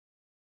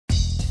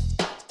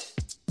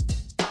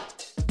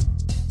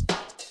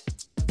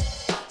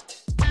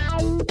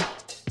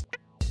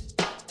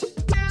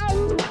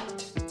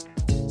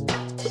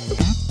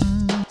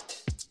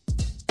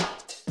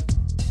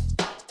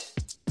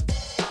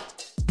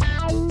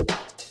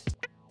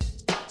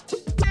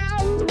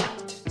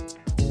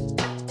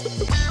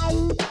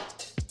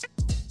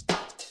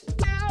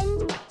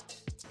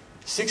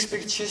6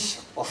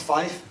 pictures of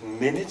 5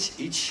 minutes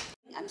each.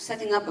 I'm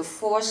setting up a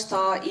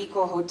 4-star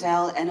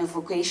eco-hotel and a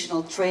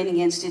vocational training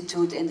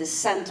institute in the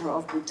center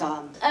of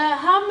Bhutan.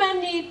 How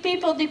many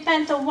people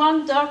depend on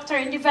one doctor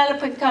in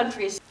developing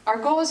countries? Our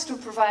goal is to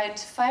provide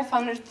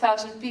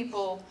 500,000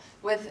 people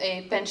with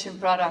a pension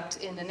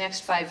product in the next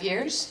 5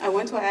 years. I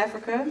went to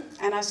Africa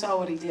and I saw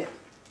what he did,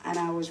 and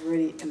I was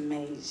really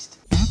amazed.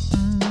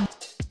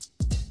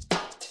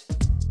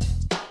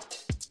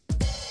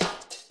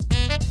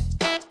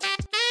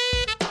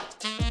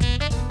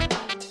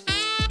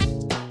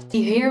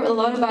 You hear a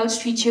lot about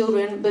street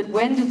children, but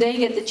when do they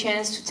get the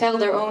chance to tell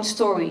their own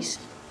stories?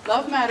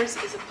 Love Matters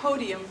is a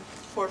podium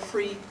for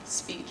free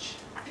speech.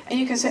 And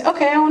you can say,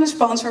 okay, I want to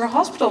sponsor a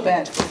hospital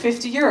bed for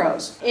 50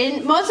 euros.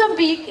 In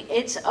Mozambique,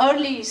 it's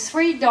only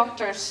 3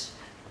 doctors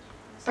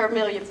per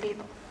million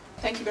people.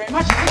 Thank you very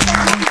much.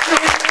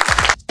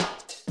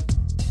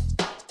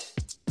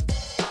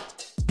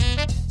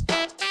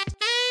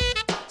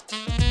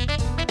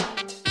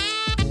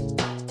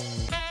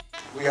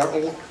 We are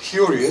all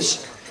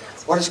curious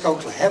what is going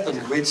to happen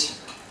with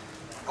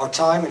our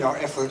time and our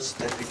efforts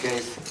that we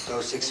gave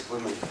those 6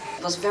 women.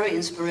 It was very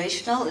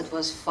inspirational, it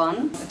was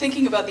fun.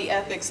 Thinking about the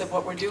ethics of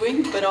what we're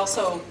doing, but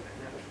also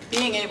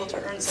being able to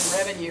earn some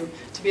revenue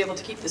to be able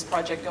to keep this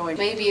project going.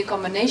 Maybe a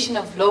combination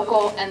of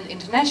local and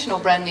international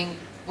branding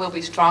will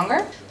be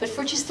stronger. But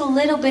for just a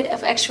little bit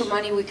of extra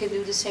money, we can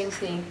do the same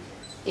thing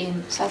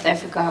in South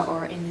Africa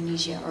or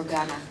Indonesia or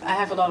Ghana. I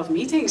have a lot of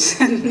meetings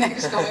in the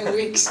next coming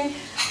weeks.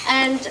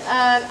 And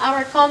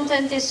our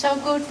content is so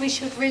good, we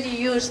should really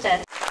use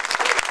that.